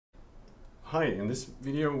Hi, in this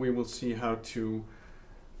video we will see how to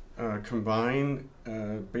combine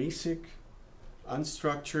a basic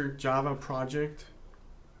unstructured Java project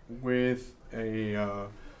with a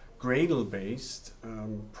Gradle-based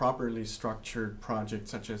properly structured project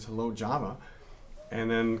such as Hello Java,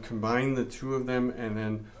 and then combine the two of them and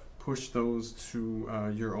then push those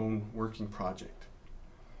to your own working project.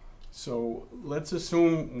 So let's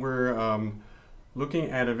assume we're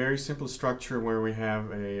looking at a very simple structure where we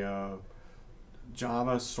have a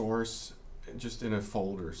Java source just in a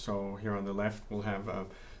folder. So here on the left we'll have a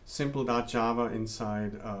simple.java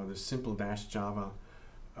inside the simple-java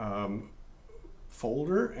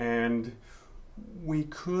folder, and we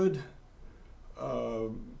could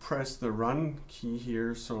press the run key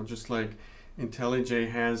here. So just like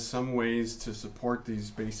IntelliJ has some ways to support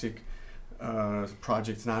these basic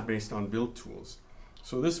projects not based on build tools.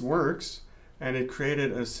 So this works, and it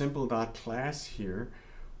created a simple.class here,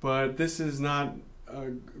 but this is not a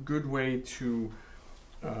good way to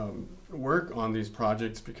work on these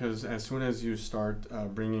projects, because as soon as you start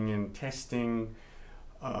bringing in testing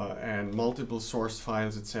and multiple source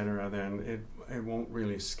files, etc., then it won't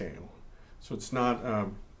really scale. So it's not a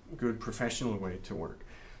good professional way to work.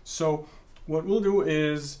 So what we'll do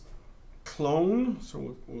is clone.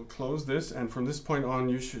 So we'll close this, and from this point on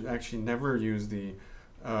you should actually never use the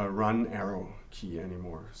run arrow key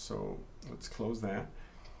anymore. So let's close that,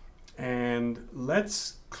 and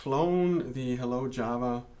let's clone the Hello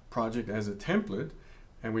Java project as a template,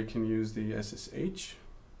 and we can use the SSH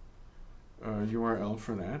URL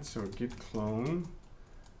for that. So git clone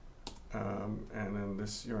and then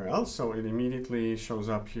this URL, so it immediately shows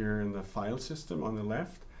up here in the file system on the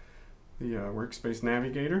left, the workspace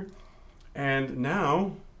navigator. And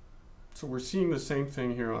now, so we're seeing the same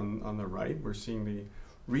thing here on the right. We're seeing the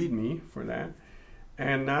README for that.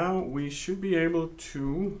 And now we should be able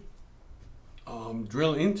to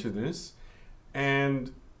drill into this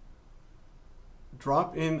and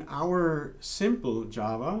drop in our simple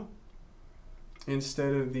Java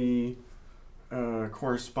instead of the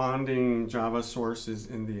corresponding Java sources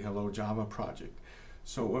in the Hello Java project.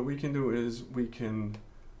 So what we can do is we can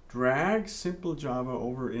drag simple Java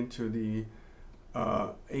over into the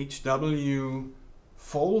HW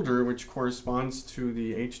folder, which corresponds to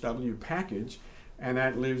the HW package, and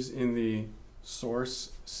that lives in the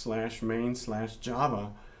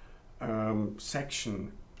source/main/Java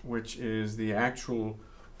section, which is the actual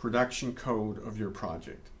production code of your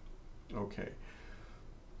project. Okay.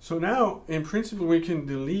 So now, in principle, we can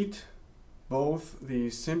delete both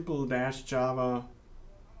the simple-java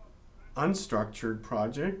unstructured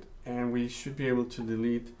project, and we should be able to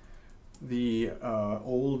delete the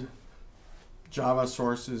old Java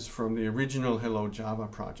sources from the original Hello Java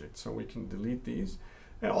project. So we can delete these.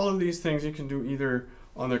 And all of these things you can do either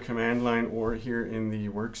on the command line or here in the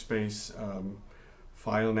workspace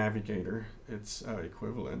file navigator. It's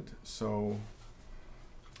equivalent. So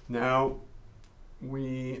now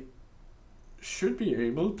we should be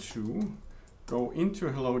able to go into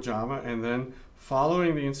Hello Java, and then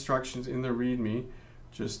following the instructions in the README,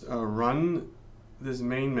 just run this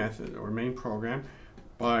main method or main program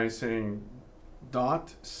by saying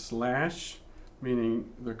 /,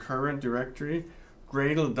 meaning the current directory,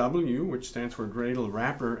 Gradle W, which stands for Gradle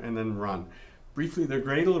wrapper, and then run. Briefly, the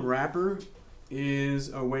Gradle wrapper is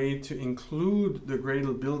a way to include the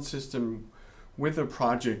Gradle build system with a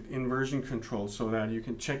project in version control, so that you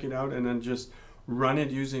can check it out and then just run it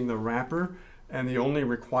using the wrapper. And the only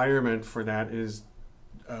requirement for that is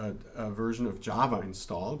a version of Java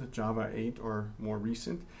installed, Java 8 or more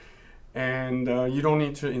recent. And you don't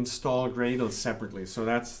need to install Gradle separately. So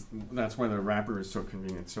that's why the wrapper is so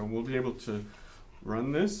convenient. So we'll be able to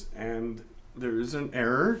run this, and there is an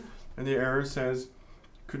error, and the error says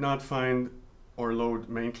could not find or load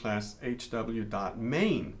main class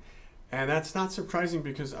hw.main. And that's not surprising,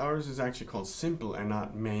 because ours is actually called simple and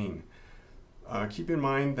not main. Keep in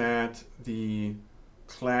mind that the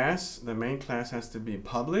class, the main class, has to be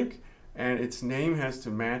public, and its name has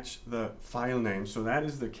to match the file name. So that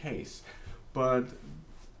is the case. But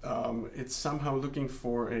it's somehow looking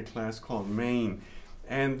for a class called main.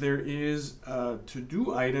 And there is a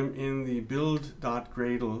to-do item in the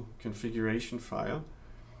build.gradle configuration file.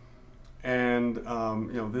 And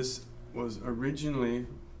this was originally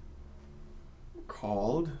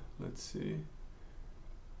called, let's see,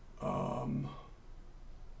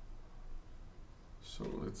 so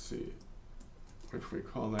let's see, if we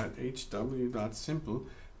call that hw.simple,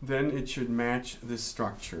 then it should match this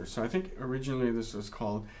structure. So I think originally this was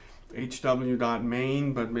called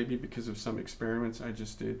hw.main, but maybe because of some experiments I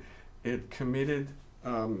just did, it committed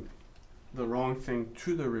the wrong thing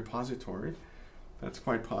to the repository. That's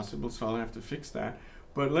quite possible, so I'll have to fix that.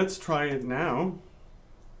 But let's try it now.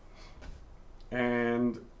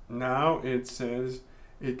 And now it says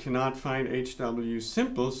it cannot find HW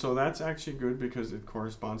simple, so that's actually good because it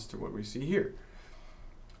corresponds to what we see here.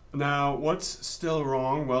 Now, what's still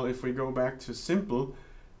wrong? Well, if we go back to simple,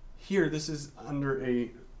 here this is under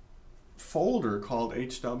a folder called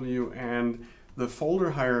HW, and the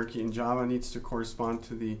folder hierarchy in Java needs to correspond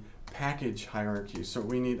to the package hierarchy. So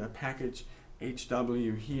we need a package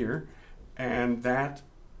HW here, and that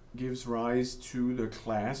gives rise to the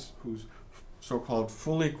class whose so-called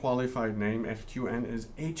fully qualified name, FQN, is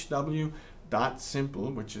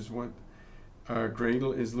hw.simple, which is what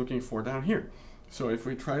Gradle is looking for down here. So if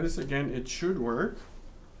we try this again, it should work,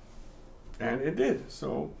 and it did.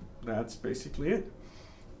 So that's basically it.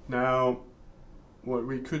 Now, what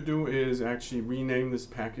we could do is actually rename this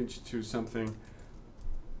package to something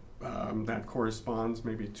that corresponds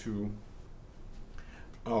maybe to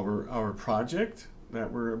our project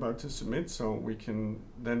that we're about to submit, so we can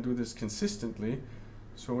then do this consistently.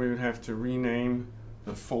 So we would have to rename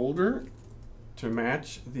the folder to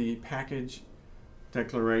match the package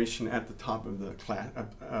declaration at the top of the class,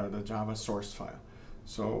 the Java source file.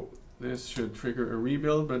 So this should trigger a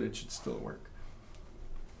rebuild, but it should still work.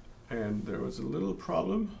 And there was a little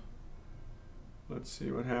problem. Let's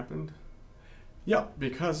see what happened. Yep,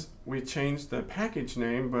 because we changed the package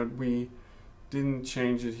name, but we didn't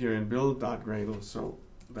change it here in build.gradle, so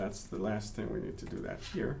that's the last thing. We need to do that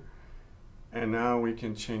here. And now we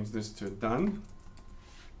can change this to done.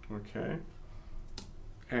 Okay.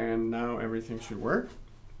 And now everything should work.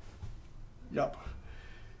 Yep.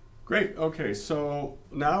 Great. Okay, so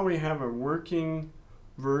now we have a working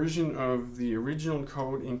version of the original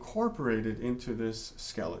code incorporated into this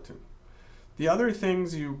skeleton. The other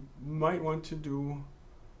things you might want to do,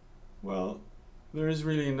 well, there is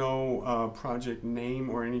really no project name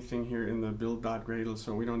or anything here in the build.gradle,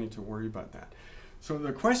 so we don't need to worry about that. So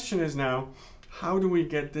the question is now, how do we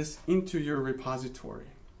get this into your repository?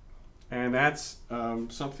 And that's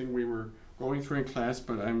something we were going through in class,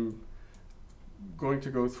 but I'm going to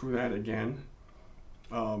go through that again.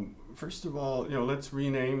 First of all, let's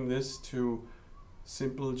rename this to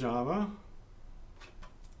simple Java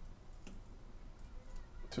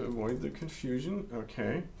to avoid the confusion.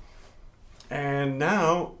 Okay. And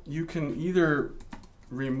now you can either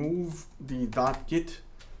remove the .git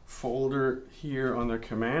folder here on the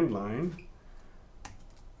command line,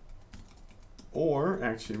 or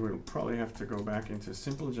actually we'll probably have to go back into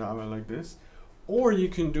simple Java like this, or you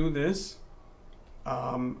can do this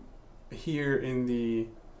here in the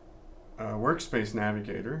workspace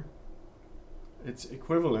navigator. It's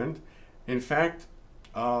equivalent. In fact,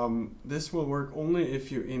 this will work only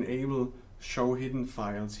if you enable show hidden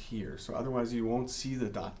files here. So otherwise you won't see the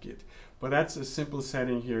 .git. But that's a simple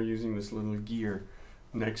setting here using this little gear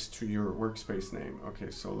next to your workspace name. Okay,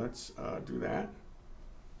 so let's do that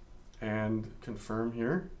and confirm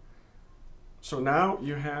here. So now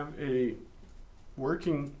you have a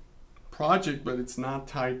working project, but it's not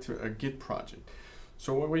tied to a Git project.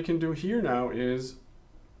 So what we can do here now is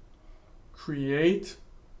create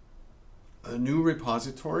a new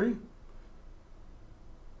repository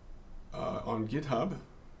on GitHub,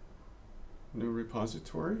 new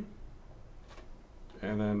repository,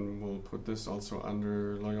 and then we'll put this also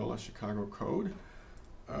under Loyola Chicago code,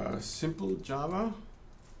 simple Java.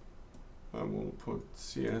 We'll put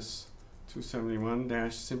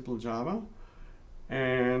cs271-simple Java,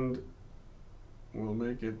 and we'll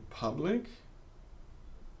make it public,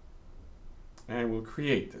 and we'll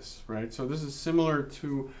create this, right? So this is similar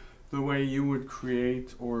to the way you would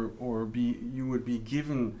create you would be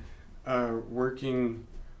given working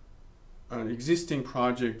an existing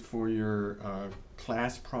project for your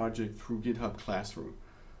class project through GitHub Classroom.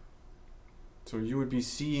 So you would be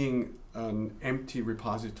seeing an empty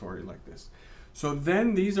repository like this. So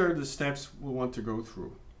then these are the steps we'll want to go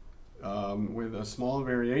through with a small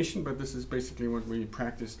variation, but this is basically what we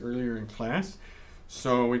practiced earlier in class.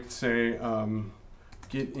 So we could say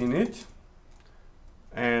git init,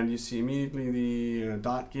 and you see immediately the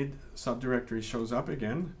 .git subdirectory shows up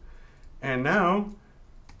again. And now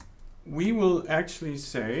we will actually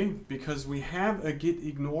say, because we have a git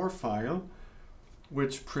ignore file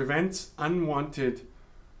which prevents unwanted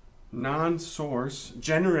non-source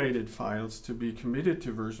generated files to be committed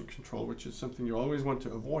to version control, which is something you always want to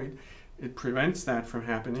avoid. It prevents that from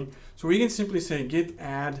happening. So we can simply say git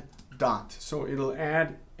add dot. So it'll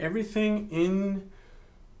add everything in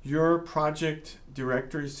your project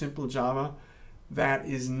directory, simple Java, that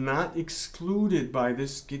is not excluded by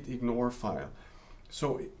this git ignore file.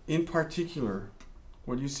 So in particular,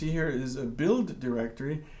 what you see here is a build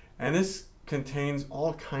directory, and this contains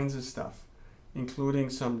all kinds of stuff, including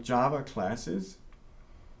some Java classes,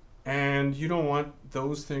 and you don't want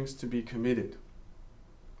those things to be committed.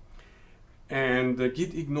 And the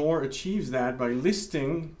git ignore achieves that by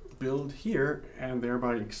listing build here and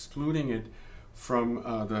thereby excluding it from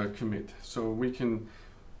the commit. So we can,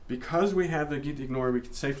 because we have the git ignore, we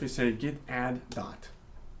can safely say git add dot.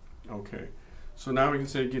 Okay, so now we can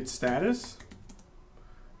say git status,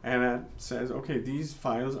 and that says, okay, these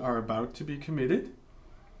files are about to be committed.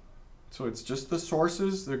 So it's just the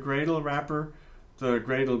sources, the Gradle wrapper, the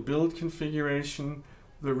Gradle build configuration,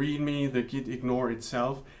 the README, the git ignore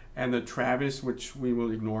itself, and the Travis, which we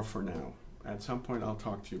will ignore for now. At some point I'll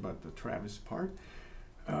talk to you about the Travis part.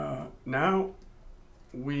 Now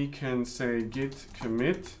we can say git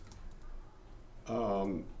commit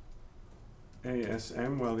ASM.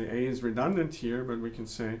 Well, the A is redundant here, but we can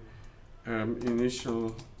say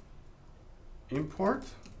initial import,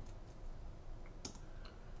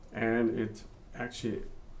 and it actually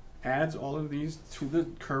adds all of these to the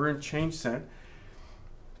current change set.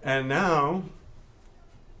 And now,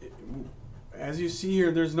 as you see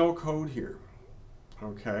here, there's no code here.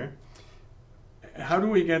 Okay. How do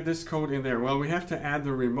we get this code in there? Well, we have to add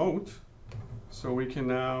the remote. So we can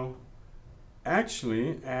now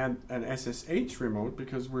actually add an SSH remote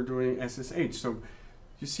because we're doing SSH. So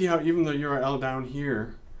you see how even the URL down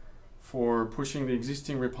here for pushing the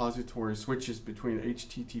existing repository switches between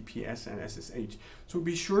HTTPS and SSH. So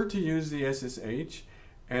be sure to use the SSH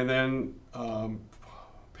and then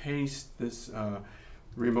paste this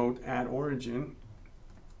remote at origin.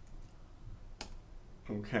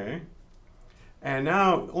 Okay. And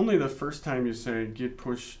now only the first time you say git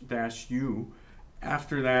push -u.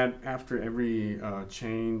 After that, after every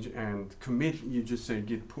change and commit, you just say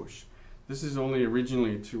git push. This is only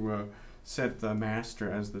originally to set the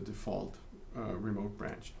master as the default remote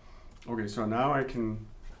branch. Okay, so now I can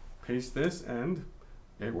paste this and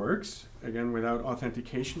it works, again without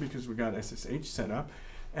authentication because we got SSH set up.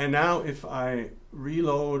 And now if I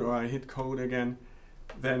reload or I hit code again,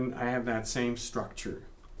 then I have that same structure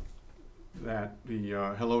that the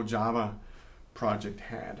Hello Java project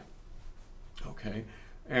had. Okay,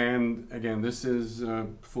 and again, this is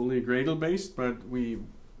fully Gradle-based, but we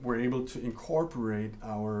were able to incorporate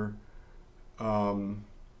our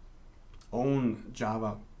own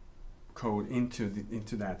Java code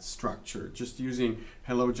into that structure, just using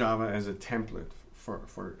Hello Java as a template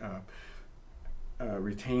for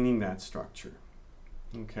retaining that structure.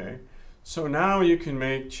 Okay, so now you can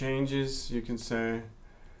make changes. You can say,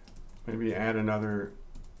 maybe add another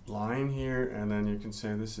line here, and then you can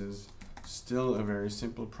say this is still a very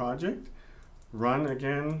simple project. Run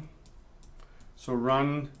again. So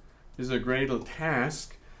run is a Gradle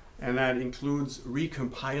task, and that includes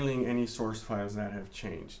recompiling any source files that have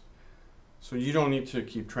changed. So you don't need to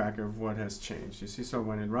keep track of what has changed. You see, so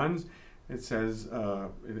when it runs, it says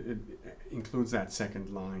it includes that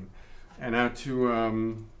second line. And now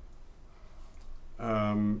to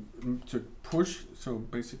push, so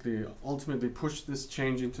basically ultimately push this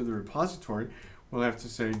change into the repository, we'll have to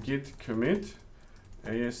say git commit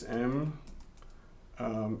ASM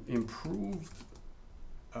improved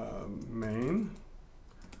main,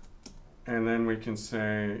 and then we can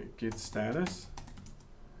say git status.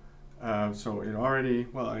 So it already,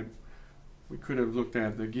 well, we could have looked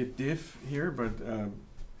at the git diff here, but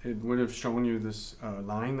it would have shown you this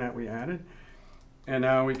line that we added. And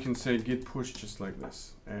now we can say git push just like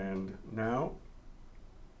this. And now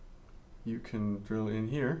you can drill in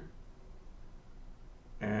here.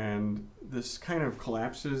 And this kind of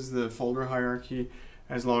collapses the folder hierarchy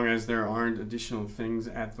as long as there aren't additional things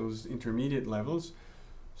at those intermediate levels.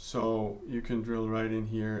 So you can drill right in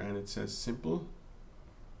here and it says simple.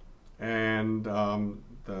 And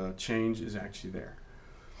the change is actually there.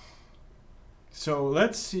 So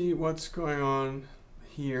let's see what's going on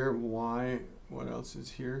here. What else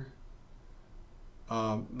is here?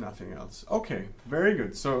 Nothing else. Okay, very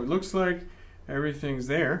good. So it looks like everything's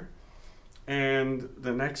there. And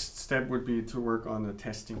the next step would be to work on the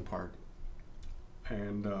testing part.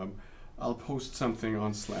 And I'll post something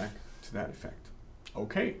on Slack to that effect.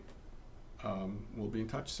 Okay, we'll be in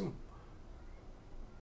touch soon.